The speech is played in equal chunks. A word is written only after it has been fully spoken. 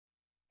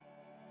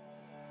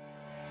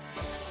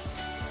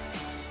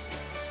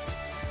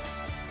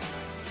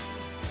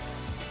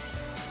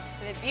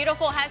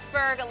Beautiful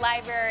Hesburgh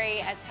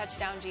Library as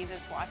Touchdown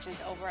Jesus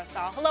watches over us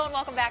all. Hello and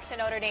welcome back to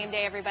Notre Dame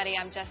Day, everybody.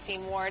 I'm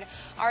Justine Ward.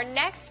 Our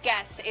next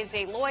guest is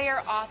a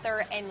lawyer,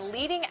 author, and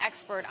leading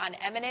expert on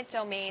eminent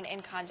domain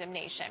and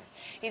condemnation.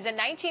 He's a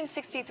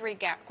 1963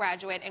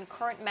 graduate and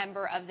current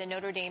member of the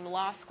Notre Dame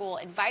Law School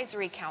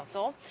Advisory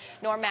Council.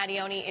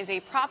 Matteoni is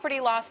a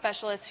property law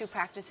specialist who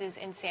practices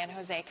in San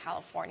Jose,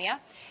 California.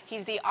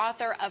 He's the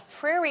author of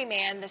Prairie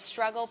Man, The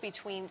Struggle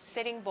Between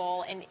Sitting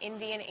Bull and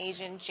Indian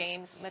Agent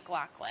James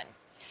McLaughlin.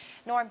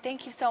 Norm,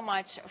 thank you so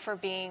much for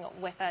being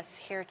with us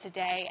here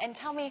today. And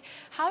tell me,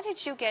 how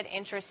did you get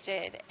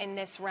interested in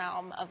this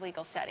realm of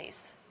legal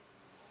studies?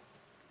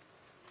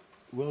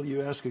 Well,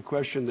 you ask a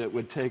question that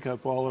would take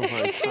up all of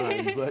our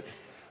time,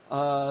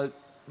 but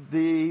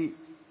the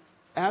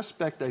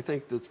aspect I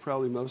think that's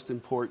probably most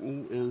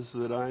important is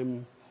that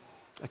I'm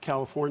a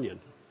Californian,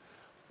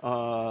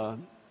 born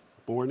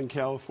in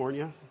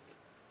California,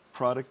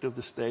 product of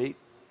the state,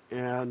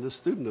 and a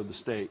student of the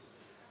state.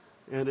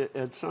 And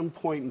at some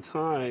point in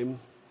time,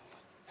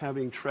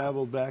 having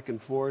traveled back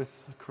and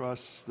forth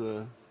across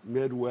the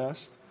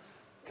Midwest,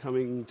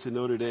 coming to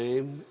Notre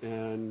Dame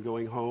and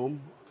going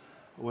home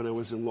when I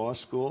was in law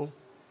school,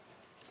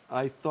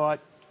 I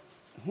thought,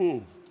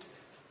 there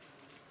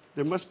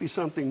must be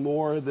something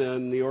more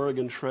than the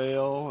Oregon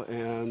Trail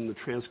and the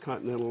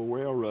Transcontinental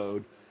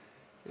Railroad.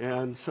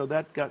 And so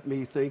that got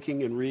me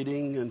thinking and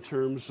reading in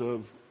terms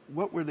of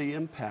what were the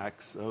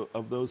impacts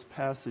of those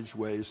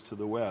passageways to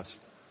the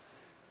West.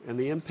 And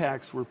the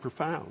impacts were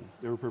profound.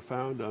 They were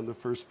profound on the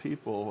first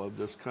people of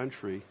this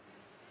country.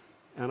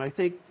 And I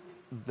think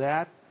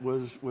that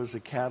was a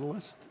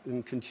catalyst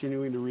in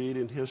continuing to read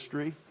in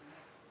history.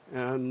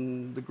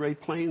 And the Great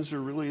Plains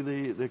are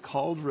really the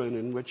cauldron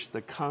in which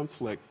the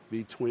conflict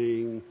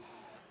between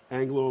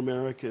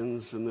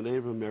Anglo-Americans and the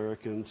Native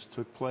Americans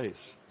took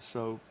place.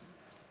 So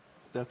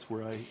that's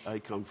where I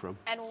come from.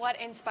 And what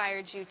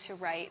inspired you to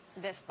write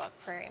this book,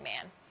 Prairie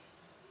Man?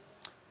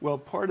 Well,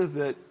 part of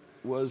it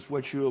was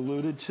what you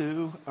alluded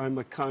to. I'm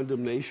a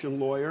condemnation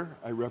lawyer.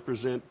 I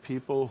represent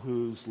people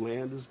whose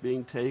land is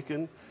being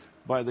taken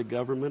by the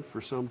government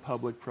for some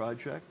public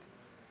project.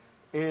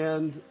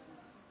 And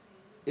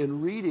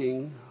in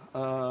reading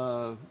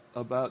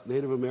about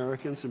Native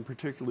Americans, and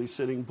particularly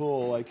Sitting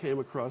Bull, I came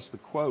across the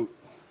quote.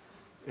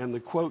 And the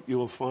quote you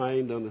will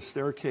find on the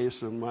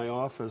staircase of my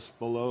office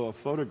below a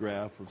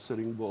photograph of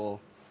Sitting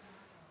Bull.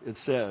 It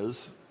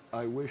says,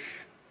 "I wish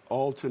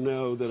all to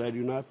know that I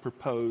do not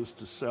propose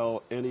to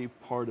sell any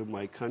part of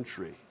my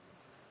country."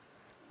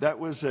 That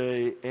was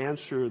an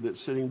answer that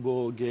Sitting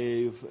Bull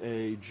gave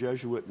a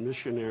Jesuit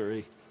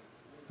missionary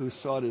who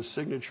sought his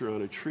signature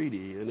on a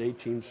treaty in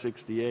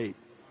 1868.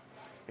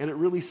 And it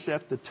really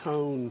set the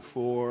tone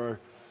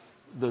for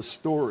the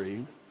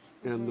story,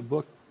 and the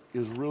book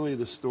is really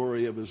the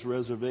story of his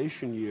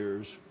reservation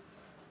years,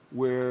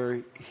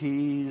 where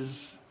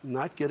he's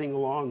not getting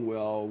along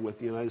well with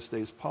the United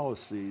States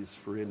policies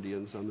for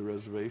Indians on the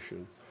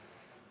reservation.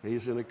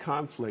 He's in a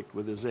conflict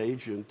with his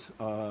agent,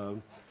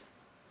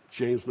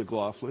 James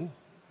McLaughlin,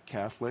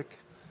 Catholic,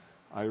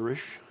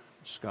 Irish,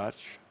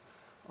 Scotch,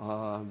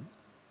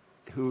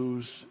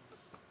 who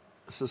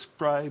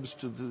subscribes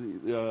to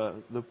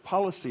the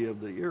policy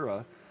of the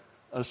era,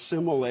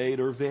 assimilate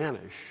or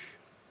vanish,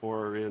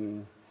 or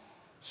in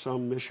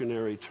some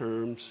missionary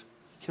terms,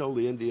 kill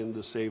the Indian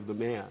to save the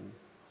man.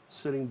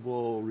 Sitting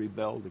Bull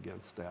rebelled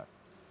against that.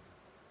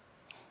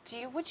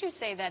 Would you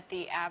say that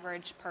the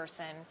average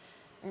person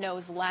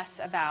knows less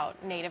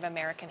about Native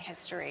American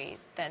history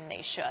than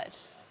they should?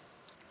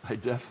 I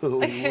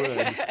definitely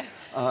would.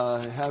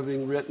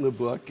 Having written the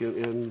book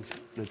and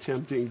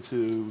attempting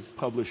to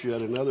publish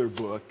yet another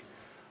book,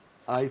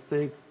 I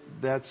think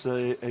that's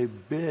a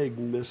big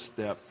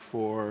misstep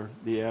for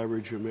the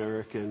average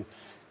American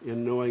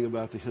in knowing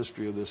about the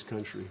history of this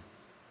country.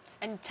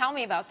 And tell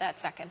me about that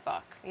second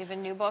book. You have a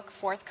new book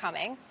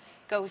forthcoming,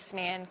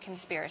 Ghostman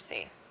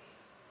Conspiracy.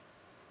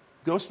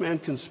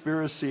 Ghostman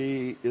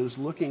Conspiracy is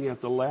looking at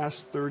the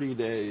last 30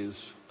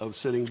 days of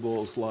Sitting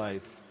Bull's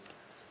life,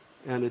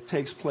 and it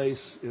takes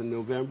place in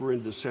November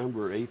and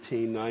December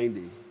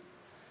 1890.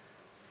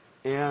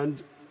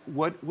 And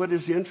what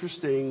is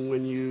interesting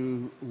when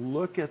you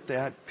look at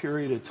that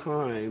period of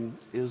time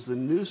is the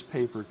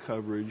newspaper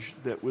coverage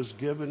that was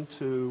given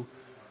to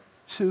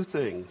two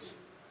things: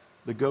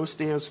 the Ghost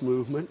Dance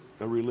movement,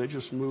 a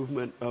religious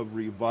movement of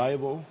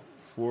revival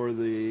for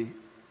the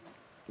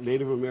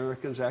Native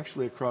Americans,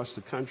 actually across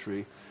the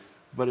country,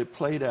 but it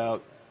played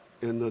out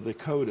in the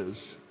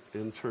Dakotas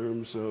in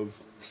terms of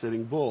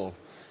Sitting Bull.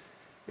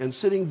 And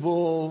Sitting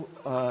Bull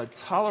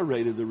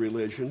tolerated the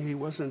religion. He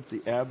wasn't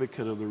the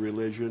advocate of the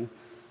religion,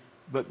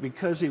 but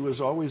because he was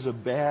always a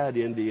bad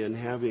Indian,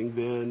 having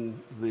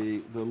been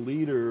the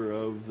leader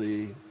of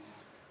the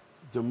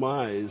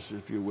demise,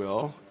 if you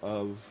will,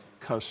 of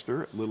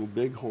Custer, Little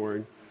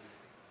Bighorn,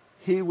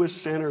 he was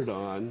centered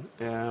on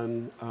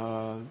and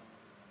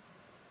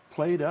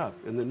played up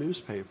in the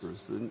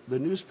newspapers. The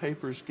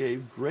newspapers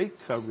gave great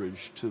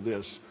coverage to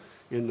this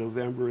in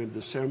November and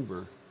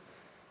December.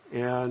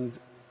 And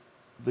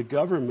the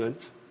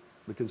government,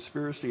 The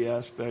conspiracy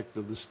aspect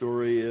of the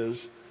story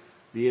is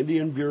the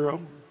Indian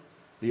Bureau,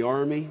 the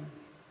Army,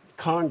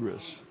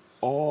 Congress,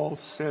 all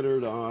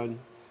centered on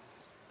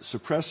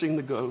suppressing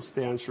the ghost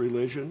dance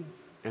religion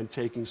and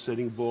taking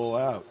Sitting Bull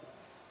out.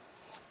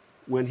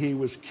 When he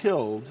was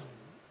killed,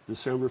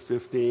 December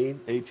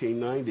 15,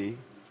 1890,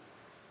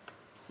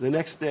 the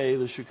next day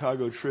the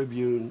Chicago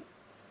Tribune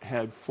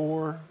had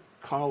 4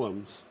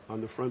 columns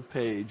on the front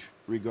page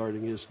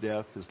regarding his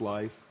death, his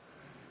life.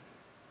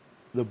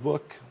 The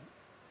book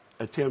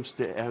attempts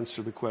to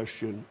answer the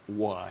question,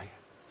 why?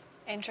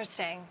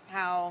 Interesting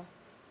how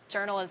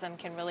journalism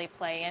can really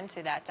play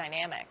into that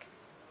dynamic.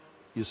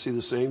 You see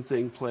the same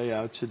thing play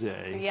out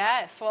today.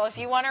 Yes. Well, if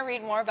you want to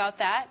read more about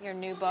that, your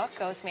new book,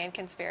 Ghost Man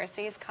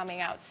Conspiracy, is coming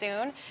out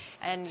soon.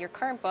 And your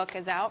current book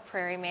is out,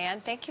 Prairie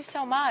Man. Thank you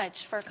so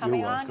much for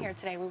coming on here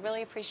today. We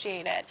really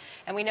appreciate it.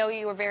 And we know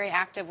you were very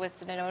active with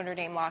the Notre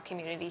Dame law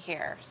community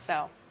here.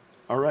 So,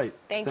 all right.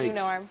 Thank you,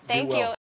 Norm. Thank you.